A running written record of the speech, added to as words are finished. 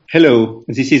Hello,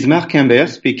 this is Marc Imbert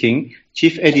speaking,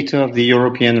 Chief Editor of the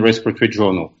European Respiratory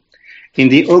Journal. In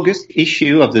the August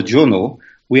issue of the journal,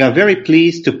 we are very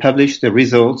pleased to publish the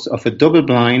results of a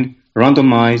double-blind,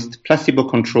 randomized,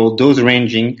 placebo-controlled,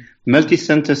 dose-ranging,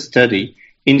 multi-center study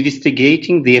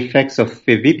investigating the effects of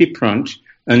fevipiprant,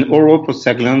 an oral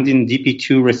prostaglandin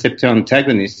DP2 receptor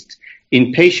antagonist,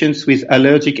 in patients with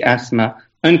allergic asthma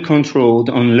uncontrolled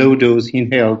on low-dose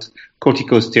inhaled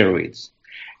corticosteroids.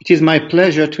 It is my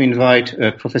pleasure to invite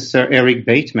Professor Eric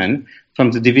Bateman from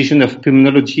the Division of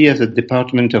Pulmonology at the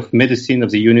Department of Medicine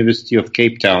of the University of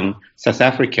Cape Town, South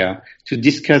Africa, to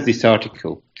discuss this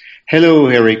article. Hello,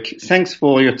 Eric. Thanks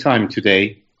for your time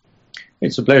today.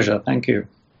 It's a pleasure. Thank you.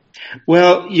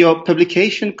 Well, your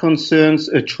publication concerns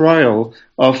a trial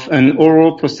of an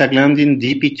oral prostaglandin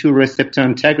DP2 receptor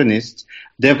antagonist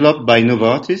developed by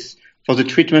Novartis for the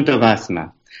treatment of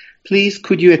asthma. Please,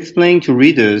 could you explain to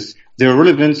readers the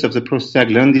relevance of the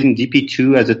prostaglandin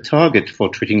DP2 as a target for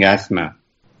treating asthma?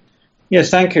 Yes,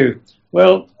 thank you.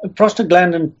 Well,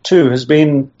 prostaglandin 2 has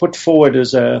been put forward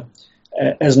has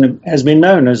been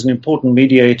known as an important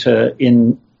mediator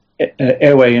in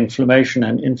airway inflammation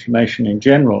and inflammation in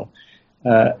general.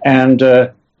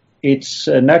 Its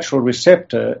natural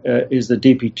receptor is the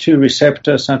DP2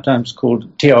 receptor, sometimes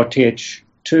called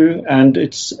TRTH2, and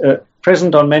it's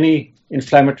present on many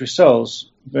inflammatory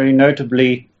cells, very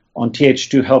notably on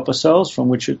Th2 helper cells, from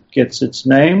which it gets its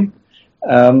name,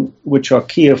 which are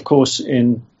key, of course,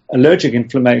 in allergic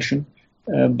inflammation.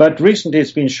 But recently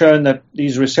it's been shown that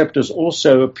these receptors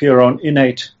also appear on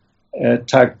innate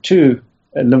type 2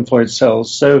 lymphoid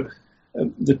cells. So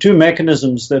the two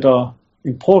mechanisms that are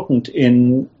important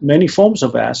in many forms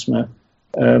of asthma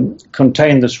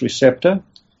contain this receptor,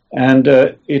 and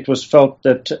it was felt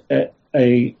that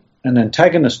an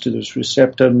antagonist to this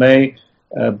receptor may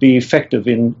be effective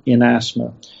in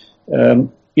asthma.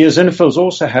 Eosinophils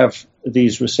also have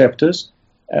these receptors,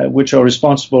 which are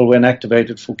responsible when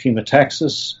activated for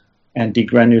chemotaxis and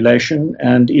degranulation,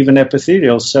 and even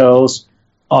epithelial cells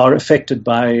are affected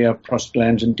by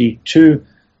prostaglandin D2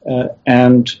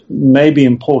 and may be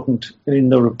important in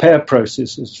the repair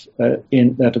processes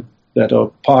that are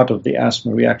part of the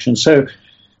asthma reaction. So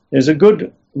there's a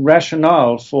good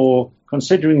rationale for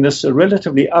considering this a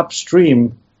relatively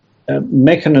upstream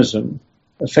mechanism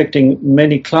affecting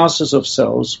many classes of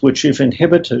cells, which, if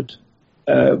inhibited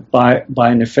by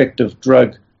an effective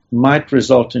drug, might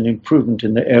result in improvement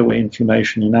in the airway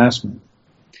inflammation in asthma.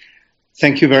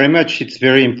 Thank you very much. It's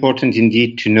very important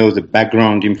indeed to know the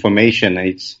background information.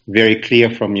 It's very clear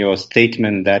from your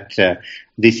statement that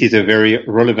this is a very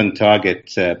relevant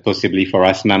target, possibly for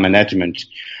asthma management.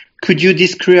 Could you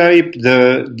describe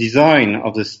the design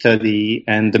of the study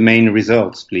and the main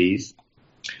results, please?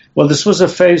 Well, this was a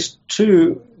phase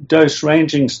 2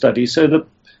 dose-ranging study. So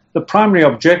the primary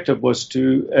objective was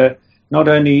to not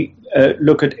only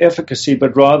look at efficacy,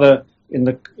 but rather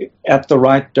at the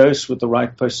right dose with the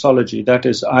right posology. That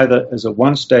is, either as a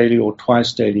once-daily or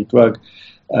twice-daily drug.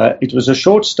 It was a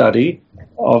short study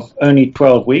of only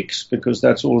 12 weeks, because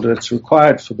that's all that's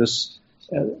required for this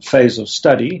phase of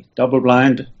study,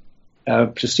 double-blind,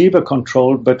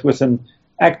 placebo-controlled, but with an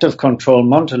active control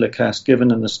montelukast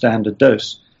given in the standard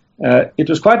dose. It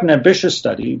was quite an ambitious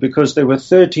study because there were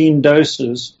 13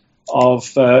 doses of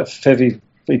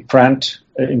fevipiprant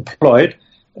employed,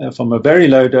 from a very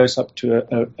low dose up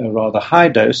to a rather high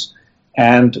dose,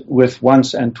 and with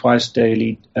once and twice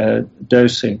daily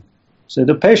dosing. So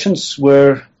the patients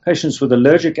were patients with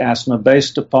allergic asthma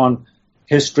based upon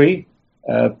history,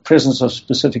 presence of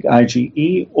specific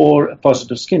IgE, or a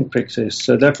positive skin prick test.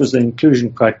 So that was the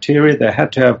inclusion criteria. They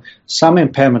had to have some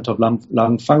impairment of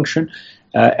lung function,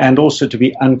 and also to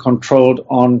be uncontrolled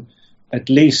on at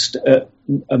least a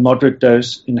moderate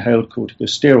dose inhaled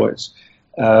corticosteroids.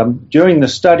 During the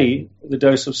study, the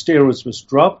dose of steroids was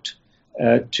dropped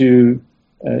to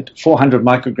 400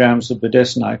 micrograms of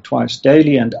budesonide twice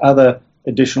daily, and other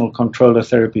additional controller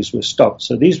therapies were stopped.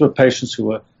 So these were patients who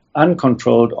were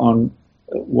uncontrolled on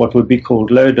what would be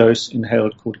called low-dose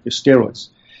inhaled corticosteroids.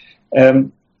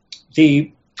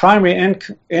 The primary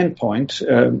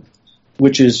endpoint,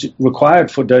 which is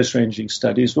required for dose-ranging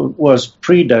studies, was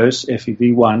pre-dose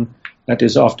FEV1, that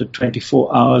is after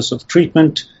 24 hours of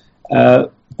treatment,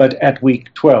 but at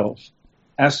week 12.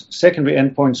 As secondary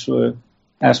endpoints were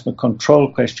asthma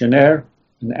control questionnaire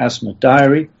and asthma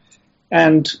diary,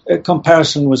 and a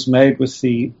comparison was made with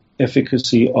the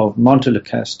efficacy of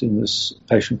montelukast in this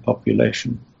patient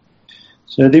population.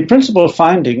 So the principal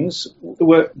findings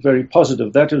were very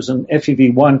positive. That was an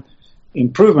FEV1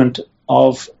 improvement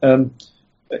of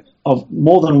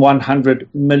more than 100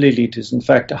 milliliters. In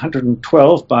fact,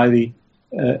 112 by the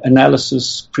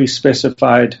analysis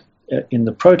pre-specified in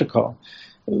the protocol.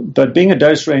 But being a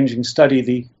dose-ranging study,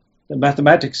 the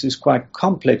mathematics is quite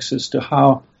complex as to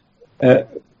how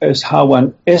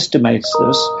one estimates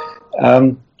this.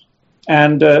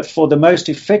 And for the most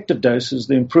effective doses,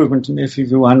 the improvement in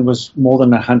FEV1 was more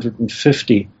than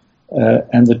 150.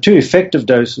 And the two effective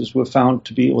doses were found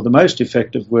to be, or the most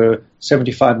effective, were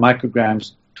 75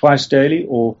 micrograms twice daily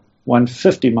or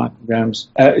 150 micrograms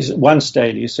once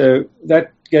daily. So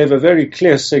that gave a very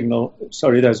clear signal,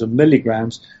 sorry, those are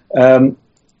milligrams, a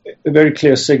very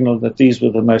clear signal that these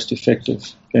were the most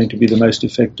effective, going to be the most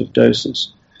effective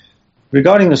doses.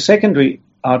 Regarding the secondary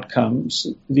outcomes,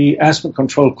 the asthma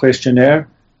control questionnaire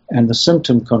and the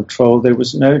symptom control, there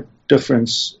was no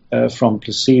difference from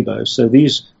placebo. So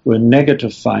these were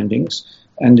negative findings.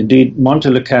 And indeed,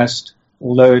 montelukast,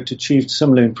 although it achieved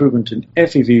similar improvement in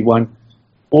FEV1,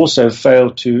 also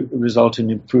failed to result in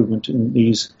improvement in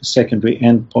these secondary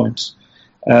endpoints.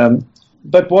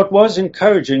 But what was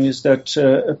encouraging is that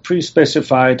a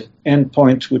pre-specified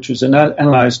endpoint, which was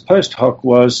analyzed post hoc,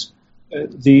 was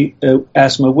the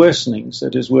asthma worsenings,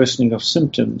 that is, worsening of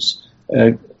symptoms,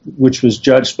 which was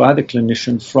judged by the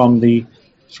clinician from the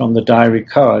diary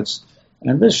cards.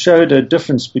 And this showed a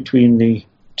difference between the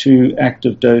two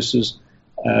active doses,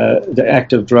 the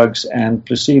active drugs and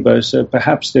placebo. So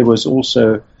perhaps there was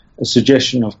also a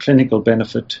suggestion of clinical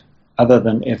benefit other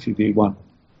than FEV1.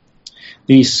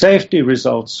 The safety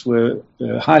results were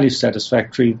highly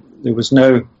satisfactory. There was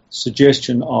no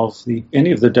suggestion of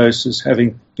any of the doses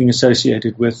having been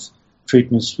associated with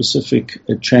treatment-specific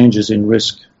changes in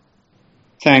risk.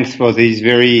 Thanks for this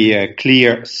very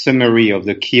clear summary of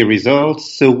the key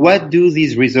results. So what do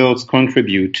these results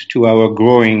contribute to our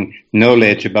growing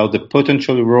knowledge about the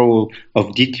potential role of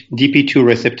DP2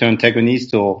 receptor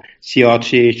antagonists or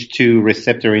CRTH2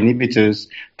 receptor inhibitors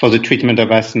for the treatment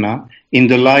of asthma in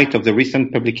the light of the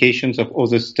recent publications of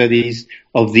other studies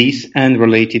of these and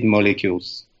related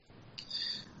molecules?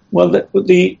 Well,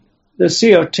 the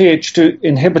CRTH2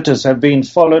 inhibitors have been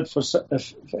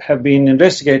have been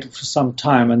investigated for some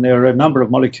time, and there are a number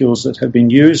of molecules that have been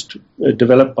used,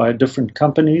 developed by different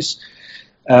companies.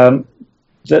 The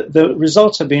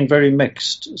results have been very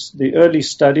mixed. The early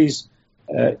studies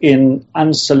in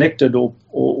unselected or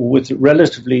with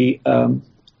relatively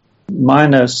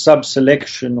minor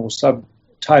subselection or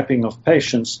subtyping of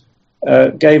patients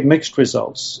gave mixed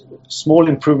results. Small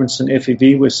improvements in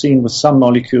FEV were seen with some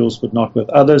molecules, but not with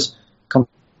others.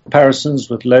 Comparisons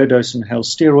with low-dose inhaled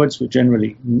steroids were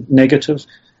generally negative.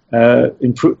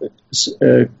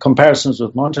 Comparisons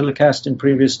with montelukast in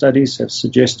previous studies have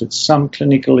suggested some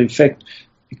clinical effect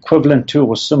equivalent to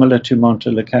or similar to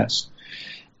montelukast.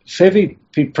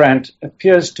 Fevipiprant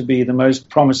appears to be the most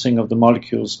promising of the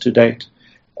molecules to date,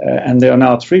 and there are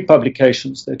now 3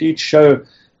 publications that each show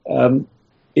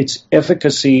its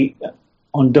efficacy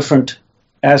on different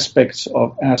aspects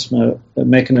of asthma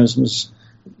mechanisms,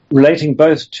 relating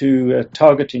both to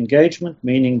target engagement,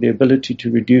 meaning the ability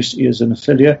to reduce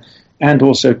eosinophilia, and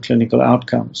also clinical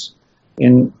outcomes.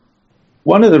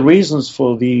 One of the reasons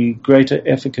for the greater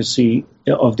efficacy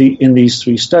in these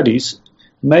 3 studies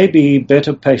may be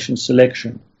better patient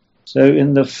selection. So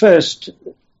in the first,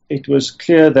 it was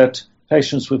clear that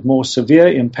patients with more severe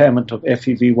impairment of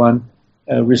FEV1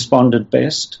 responded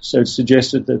best, so it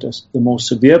suggested that the more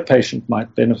severe patient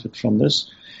might benefit from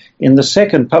this. In the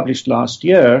second, published last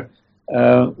year,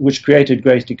 which created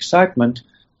great excitement,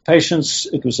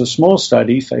 it was a small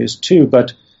study, phase 2,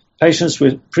 but patients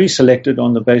were pre-selected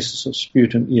on the basis of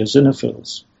sputum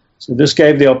eosinophils. So this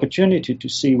gave the opportunity to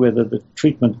see whether the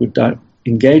treatment would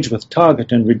engage with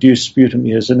target and reduce sputum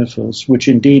eosinophils, which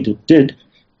indeed it did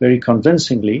very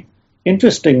convincingly,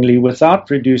 interestingly, without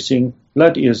reducing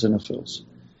blood eosinophils.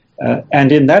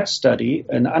 And in that study,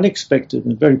 an unexpected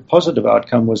and very positive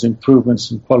outcome was improvements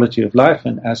in quality of life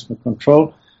and asthma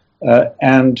control.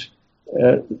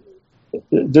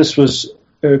 This was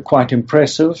quite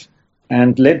impressive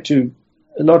and led to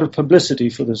a lot of publicity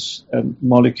for this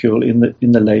molecule in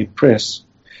the lay press.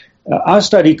 Our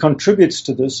study contributes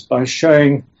to this by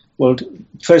showing, well,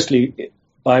 firstly,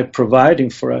 by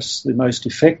providing for us the most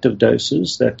effective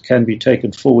doses that can be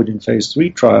taken forward in phase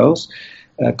 3 trials,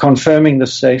 confirming the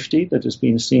safety that has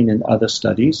been seen in other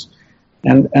studies.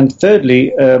 And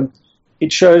thirdly,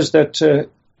 it shows that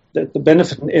the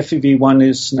benefit in FEV1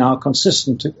 is now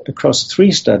consistent across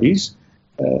 3 studies.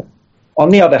 On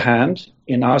the other hand,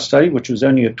 in our study, which was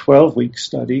only a 12-week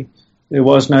study, there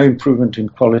was no improvement in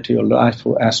quality of life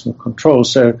or asthma control.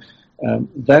 So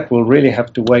that will really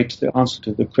have to wait. The answer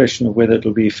to the question of whether it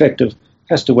will be effective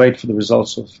has to wait for the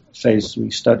results of phase 3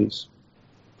 studies.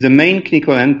 The main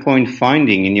clinical endpoint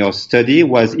finding in your study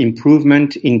was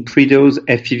improvement in pre-dose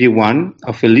FEV1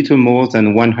 of a little more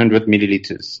than 100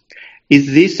 milliliters.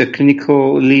 Is this a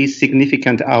clinically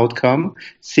significant outcome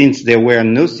since there were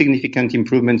no significant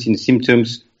improvements in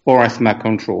symptoms or asthma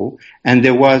control, and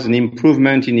there was an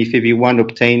improvement in FEV1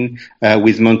 obtained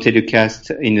with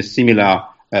montelukast in a similar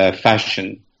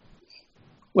fashion?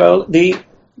 Well, the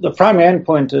primary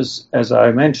endpoint is, as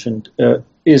I mentioned,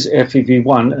 is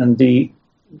FEV1, and the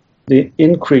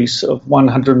increase of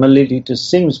 100 milliliters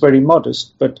seems very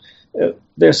modest, but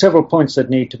there are several points that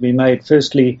need to be made.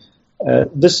 Firstly,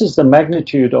 this is the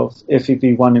magnitude of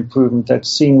FEV1 improvement that's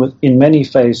seen in many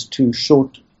phase 2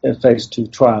 short phase 2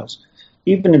 trials.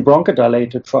 Even in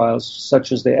bronchodilator trials,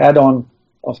 such as the add-on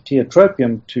of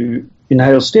tiotropium to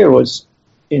inhaled steroids,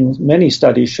 in many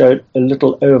studies showed a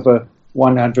little over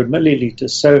 100 milliliters.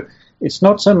 So it's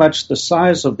not so much the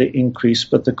size of the increase,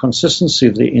 but the consistency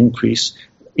of the increase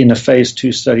in a phase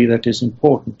 2 study that is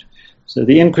important. So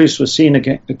the increase was seen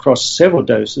across several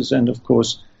doses and, of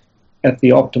course, at the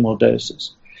optimal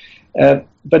doses.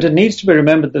 But it needs to be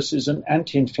remembered this is an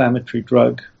anti-inflammatory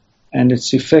drug, and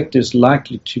its effect is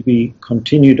likely to be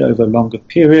continued over a longer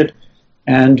period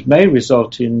and may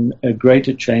result in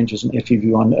greater changes in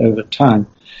FEV1 over time.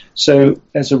 So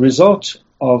as a result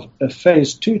of a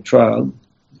phase 2 trial,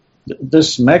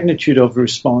 this magnitude of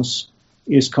response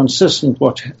is consistent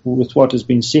with what has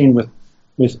been seen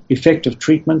with effective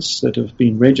treatments that have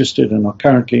been registered and are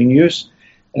currently in use,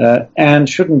 and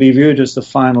shouldn't be viewed as the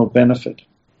final benefit.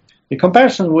 The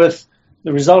comparison with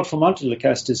the result from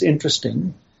montelukast is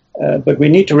interesting, but we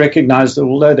need to recognize that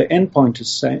although the endpoint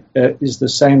is the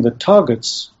same, the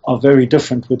targets are very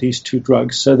different with these two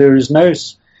drugs. So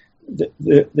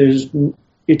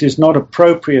it is not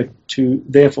appropriate to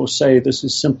therefore say this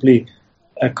is simply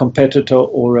a competitor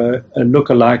or a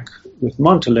lookalike with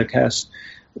montelukast.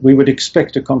 We would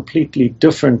expect a completely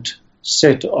different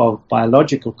set of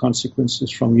biological consequences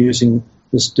from using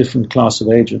this different class of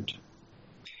agent.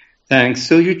 Thanks.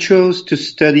 So you chose to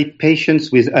study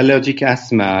patients with allergic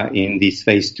asthma in this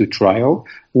phase 2 trial.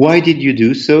 Why did you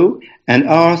do so? And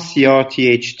are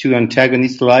CRTH2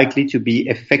 antagonists likely to be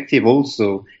effective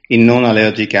also in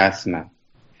non-allergic asthma?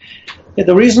 Yeah,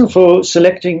 the reason for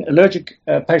selecting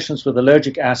patients with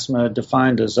allergic asthma,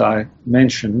 defined as I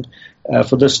mentioned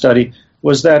for this study,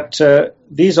 was that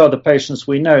these are the patients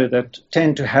we know that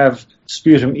tend to have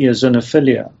sputum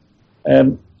eosinophilia.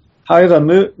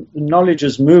 However, knowledge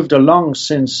has moved along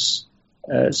since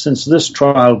this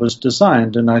trial was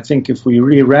designed, and I think if we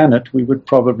reran it, we would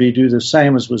probably do the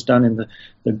same as was done in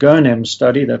the GONEM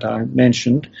study that I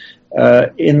mentioned,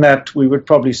 in that we would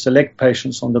probably select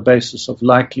patients on the basis of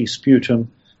likely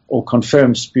sputum or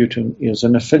confirmed sputum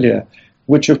eosinophilia,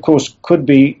 which of course could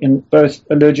be in both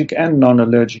allergic and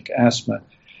non-allergic asthma.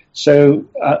 So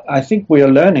I think we are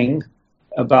learning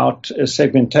about a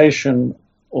segmentation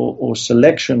or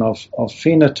selection of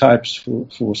phenotypes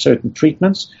for certain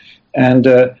treatments, and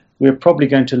we're probably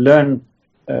going to learn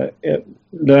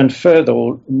further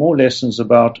or more lessons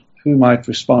about who might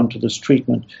respond to this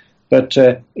treatment. But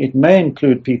it may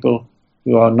include people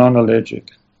who are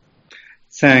non-allergic.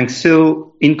 Thanks.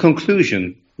 So, in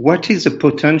conclusion, what is the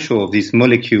potential of this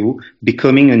molecule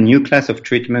becoming a new class of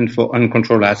treatment for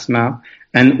uncontrolled asthma,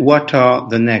 and what are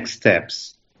the next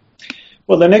steps?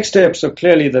 Well, the next steps are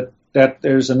clearly that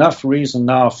there's enough reason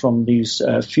now from these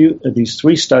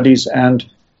three studies, and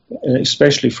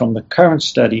especially from the current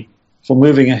study, for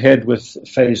moving ahead with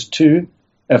phase 3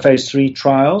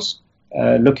 trials,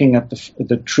 looking at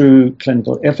the true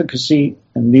clinical efficacy,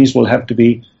 and these will have to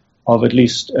be of at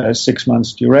least 6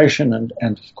 months duration,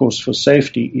 and of course for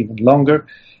safety even longer.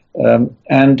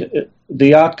 And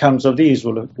the outcomes of these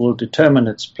will determine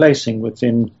its placing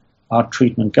within our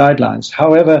treatment guidelines.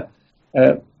 However,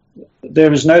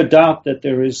 there is no doubt that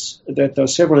there are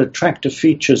several attractive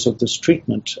features of this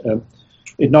treatment.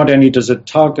 It not only does it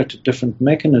target a different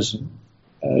mechanism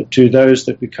to those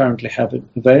that we currently have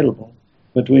available,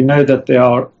 but we know that there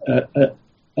are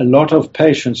a lot of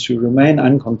patients who remain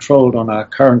uncontrolled on our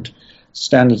current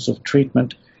standards of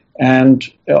treatment and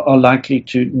are likely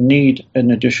to need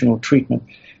an additional treatment.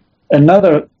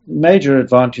 Another major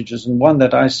advantage, and one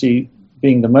that I see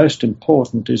being the most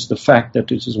important, is the fact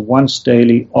that it is a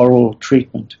once-daily oral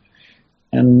treatment.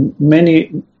 And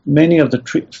many of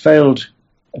the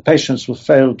patients with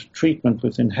failed treatment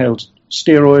with inhaled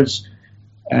steroids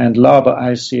and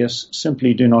LABA/ICS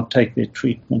simply do not take their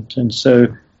treatment. And so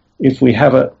if we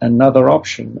have another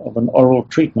option of an oral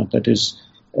treatment that is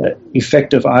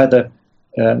effective, either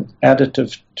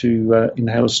additive to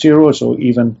inhaled steroids or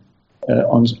even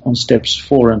on steps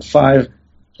 4 and 5,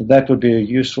 that would be a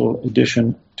useful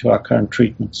addition to our current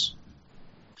treatments.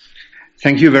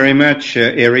 Thank you very much,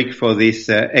 Eric, for this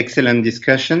excellent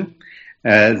discussion.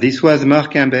 This was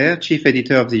Marc Imbert, Chief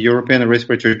Editor of the European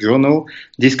Respiratory Journal,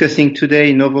 discussing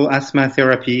today novel asthma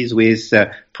therapies with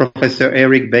Professor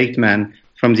Eric Bateman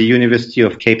from the University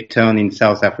of Cape Town in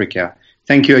South Africa.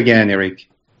 Thank you again, Eric.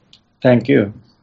 Thank you.